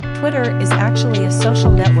Twitter is actually a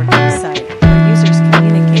social networking site where users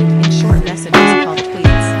communicate in short messages called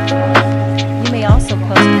tweets. You may also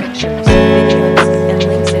post pictures, videos, and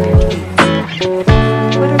links in your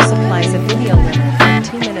tweets. Twitter supplies a video limit of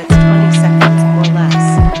 2 minutes 20 seconds or less.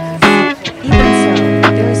 Even so,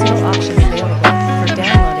 there is no option available for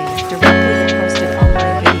downloading directly the posted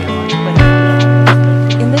online video on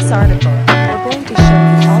Twitter. In this article, we're going to show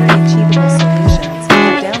you all the achievable solutions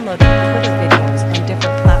for downloading Twitter videos on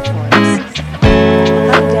different platforms.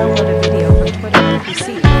 How to download a video from Twitter on PC.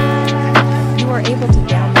 You are able to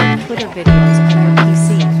download Twitter videos on your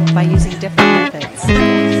PC by using different methods.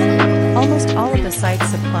 Almost all of the sites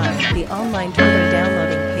supply the online Twitter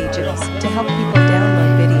downloading pages to help people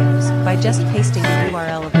download videos by just pasting the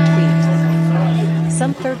URL of a tweet.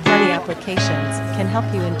 Some third-party applications can help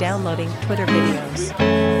you in downloading Twitter videos.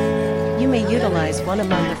 You may utilize one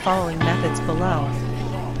among the following methods below.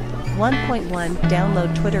 1.1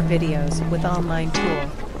 Download Twitter videos with online tool.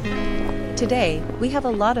 Today, we have a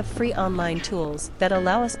lot of free online tools that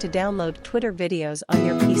allow us to download Twitter videos on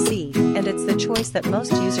your PC, and it's the choice that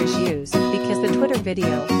most users use because the Twitter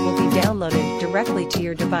video will be downloaded directly to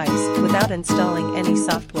your device without installing any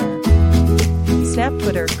software.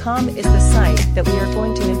 SnapTwitter.com is the site that we are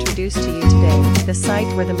going to introduce to you today, the site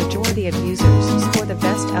where the majority of users score the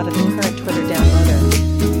best out of the current Twitter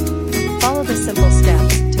downloader. Follow the simple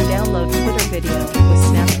steps to download Twitter video with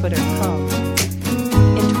SnapTwitter.com.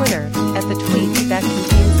 In Twitter, at the tweet that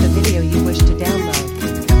contains the video you wish to download.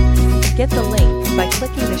 Get the link by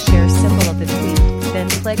clicking the share symbol of the tweet, then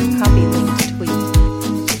click copy link to tweet.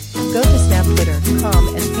 Go to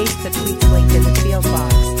SnapTwitter.com and paste the tweet's link in the field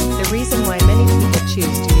box, the reason why many people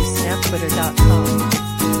choose to use SnapTwitter.com.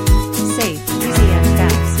 Safe, easy and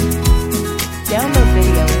fast. Download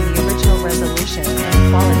video in the original resolution and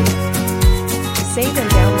quality. Save and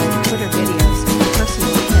download Twitter videos from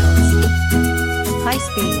personal accounts. High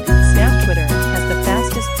speed, SnapTwitter has the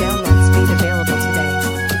fastest download speed available today.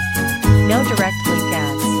 No direct link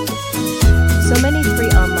ads. So many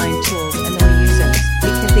free online tools and no users,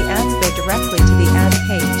 because the ads go directly to the ad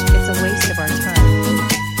page, it's a waste of our time.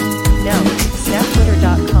 No,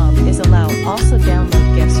 SnapTwitter.com is allow also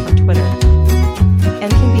download GIFs from Twitter.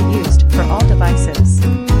 And can be used for all devices.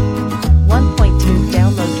 1.2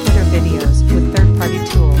 Download Twitter videos with third-party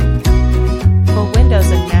tool. For Windows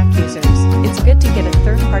and Mac users, it's good to get a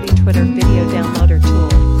third-party Twitter video downloader tool.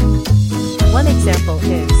 One example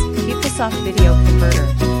is PukeSoft Video Converter,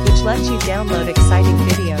 which lets you download exciting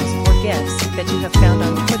videos or GIFs that you have found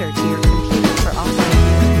on Twitter to your computer for offline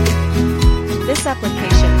viewing. This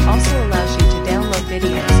application also allows you to download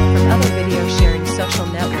videos from other video sharing social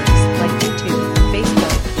networks like YouTube,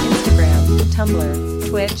 Facebook, Instagram, Tumblr,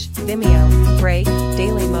 Twitch, Vimeo, Break,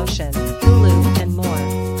 Dailymotion, Hulu, and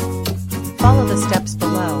more. Follow the steps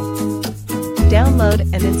below. Download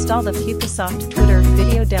and install the PukeSoft Twitter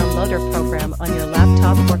Video Downloader program on your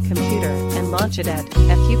laptop or computer and launch it at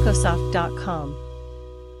pukesoft.com.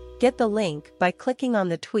 Get the link by clicking on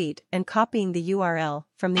the tweet and copying the URL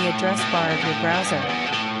from the address bar of your browser.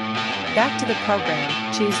 Back to the program,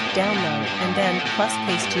 choose Download and then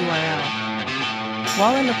 +paste URL.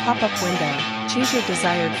 While in the pop-up window, choose your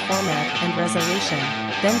desired format and resolution,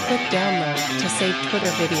 then click Download to save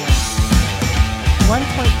Twitter videos. 1.3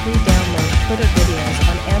 Download Twitter videos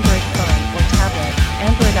on Android phone or tablet,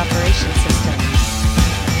 Android operation system.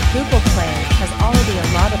 Google Play has already a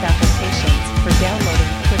lot of applications for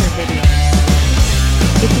downloading Twitter videos.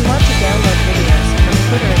 If you want to download videos from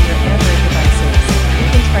Twitter in your Android devices, you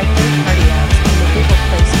can try third-party apps in the Google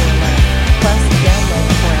Play Store now, plus download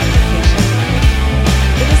for application.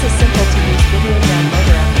 It is a simple-to-use video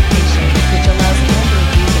downloader application which allows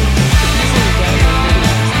Android users to easily download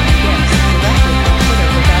videos and GIFs directly from Twitter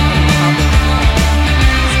without any problem.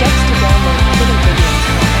 Steps to download Twitter videos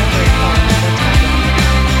from Android phone or tablet.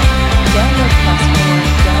 Download +4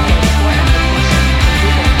 Download 4 application from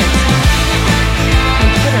Google Play Store. In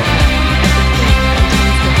Twitter app, as the tweet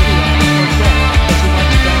contains the video or GIF that you want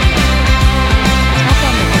to download. Tap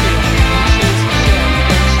on the video and choose Share,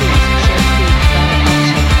 then choose Share Feed from the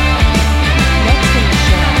option. Next in the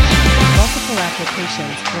Share option, multiple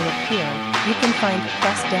applications will appear. You can find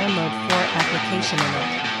 +Download 4 application in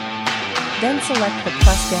it. Then select the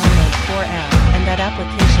 +Download 4 app and that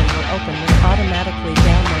application will open with automatically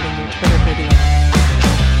downloading your Twitter video.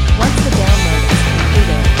 Once the download is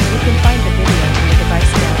completed, you can find the video in the device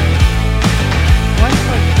gallery.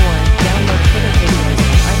 1.4 Download Twitter videos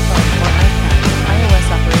on iPhone or iPad, iOS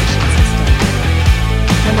operation system.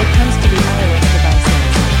 When it comes to the iOS devices,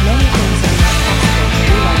 many things are not possible to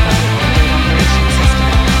do like on the Android operation system.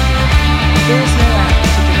 There is no app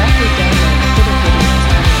to directly download Twitter videos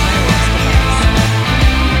on an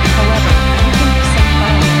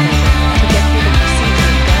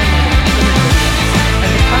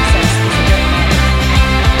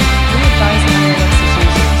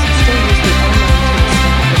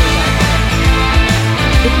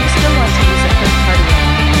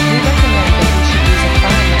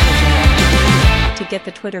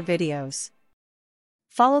get the Twitter videos.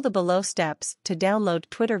 Follow the below steps to download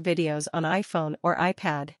Twitter videos on iPhone or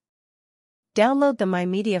iPad. Download the My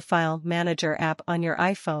Media File Manager app on your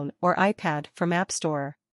iPhone or iPad from App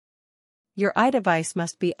Store. Your iDevice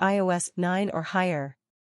must be iOS 9 or higher.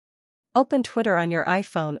 Open Twitter on your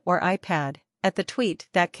iPhone or iPad, at the tweet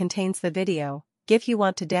that contains the video, GIF you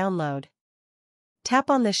want to download. Tap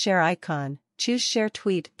on the share icon, choose Share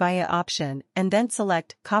Tweet Via option and then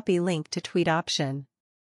select Copy Link to Tweet option.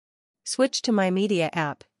 Switch to My Media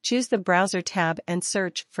app, choose the browser tab and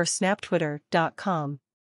search for snaptwitter.com.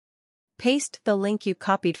 Paste the link you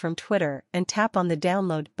copied from Twitter and tap on the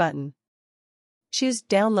Download button. Choose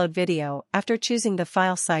Download Video after choosing the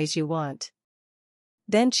file size you want.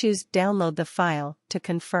 Then choose Download the file to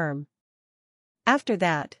confirm. After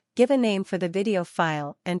that, give a name for the video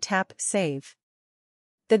file and tap Save.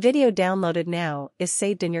 The video downloaded now is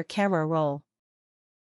saved in your camera roll.